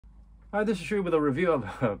Hi, this is Shu with a review of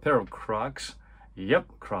a pair of Crocs. Yep,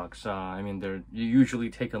 Crocs. I mean, they're usually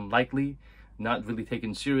taken lightly, not really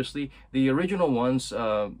taken seriously. The original ones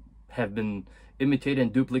have been imitated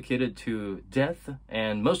and duplicated to death,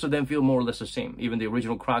 and most of them feel more or less the same. Even the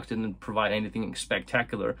original Crocs didn't provide anything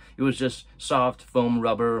spectacular. It was just soft foam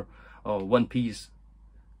rubber, one-piece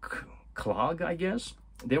clog, I guess.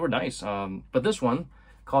 They were nice. But this one,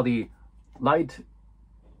 called the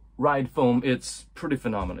literide foam, it's pretty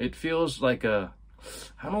phenomenal. It feels like a,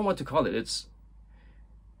 I don't know what to call it. It's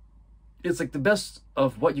like the best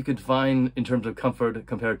of what you could find in terms of comfort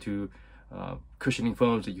compared to cushioning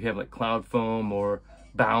foams that you have, like Cloud Foam or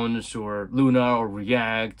Bounce or Luna or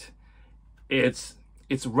React. It's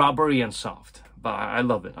rubbery and soft, but I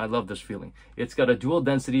love it. I love this feeling. It's got a dual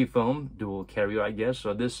density foam, dual carrier, I guess.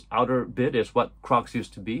 So this outer bit is what Crocs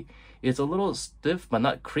used to be. It's a little stiff, but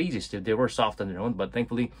not crazy stiff. They were soft on their own, but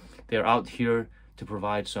thankfully they're out here to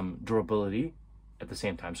provide some durability, at the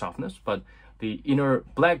same time softness. But the inner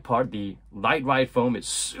black part, the literide foam, is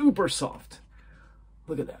super soft.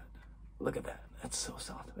 Look at that. Look at that. That's so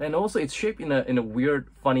soft. And also it's shaped in a weird,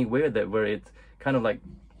 funny way where it kind of like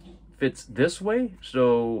fits this way.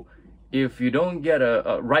 So if you don't get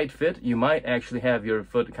a right fit, you might actually have your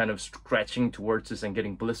foot kind of stretching towards this and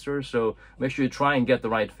getting blisters. So make sure you try and get the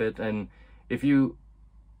right fit. And if you,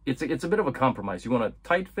 it's a bit of a compromise. You want a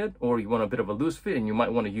tight fit or you want a bit of a loose fit, and you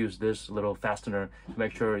might want to use this little fastener to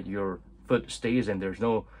make sure your foot stays and there's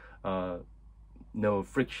no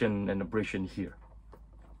friction and abrasion here.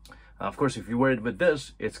 Of course, if you wear it with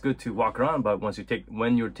this, it's good to walk around, but when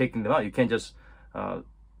you're taking them out, you can't just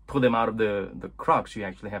pull them out of the Crocs. You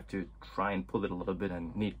actually have to try and pull it a little bit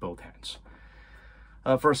and need both hands.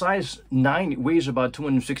 For a size 9, it weighs about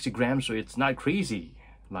 260 grams, so it's not crazy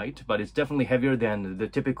light, but it's definitely heavier than the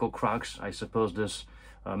typical Crocs. I suppose this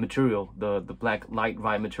material, the black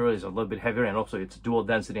literide material, is a little bit heavier, and also it's dual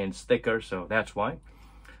density and it's thicker, so that's why.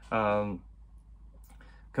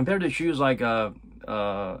 Compared to shoes like the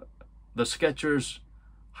Skechers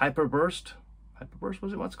Hyperburst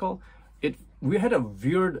was it what's called? We had a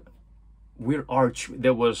weird arch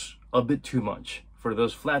that was a bit too much for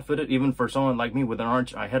those flat-footed. Even for someone like me with an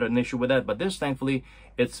arch, I had an issue with that. But this, thankfully,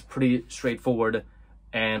 it's pretty straightforward,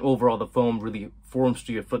 and overall the foam really forms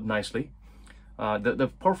to your foot nicely.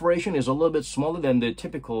 The perforation is a little bit smaller than the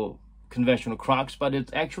typical conventional Crocs, but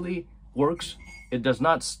it actually works. It does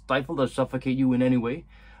not stifle or suffocate you in any way.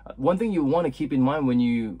 One thing you want to keep in mind when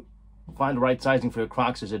you find the right sizing for your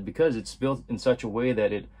Crocs is that because it's built in such a way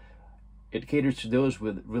that it caters to those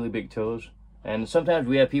with really big toes. And sometimes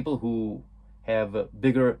we have people who have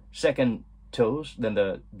bigger second toes than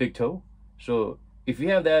the big toe. So if you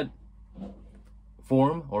have that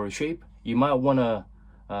form or shape, you might want to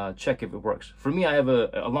check if it works. For me, I have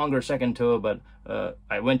a longer second toe, but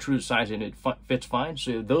I went through the size and it fits fine.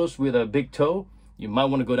 So those with a big toe, you might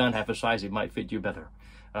want to go down half a size. It might fit you better.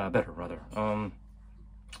 Overall,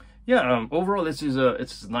 it's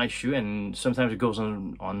a nice shoe, and sometimes it goes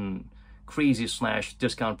on crazy /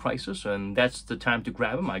 discount prices, and that's the time to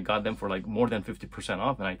grab them. I got them for like more than 50%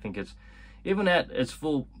 off, and I think it's, even at its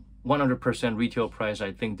full 100% retail price,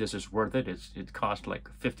 I think this is worth it. It cost like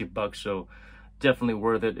 $50, so definitely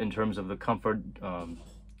worth it in terms of the comfort,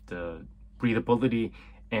 the breathability,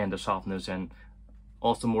 and the softness, and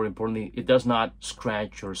also more importantly, it does not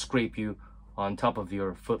scratch or scrape you on top of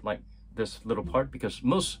your foot like this little part, because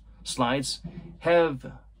most slides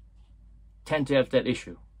tend to have that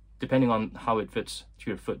issue depending on how it fits to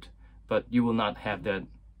your foot, but you will not have that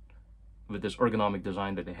with this ergonomic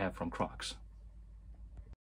design that they have from Crocs.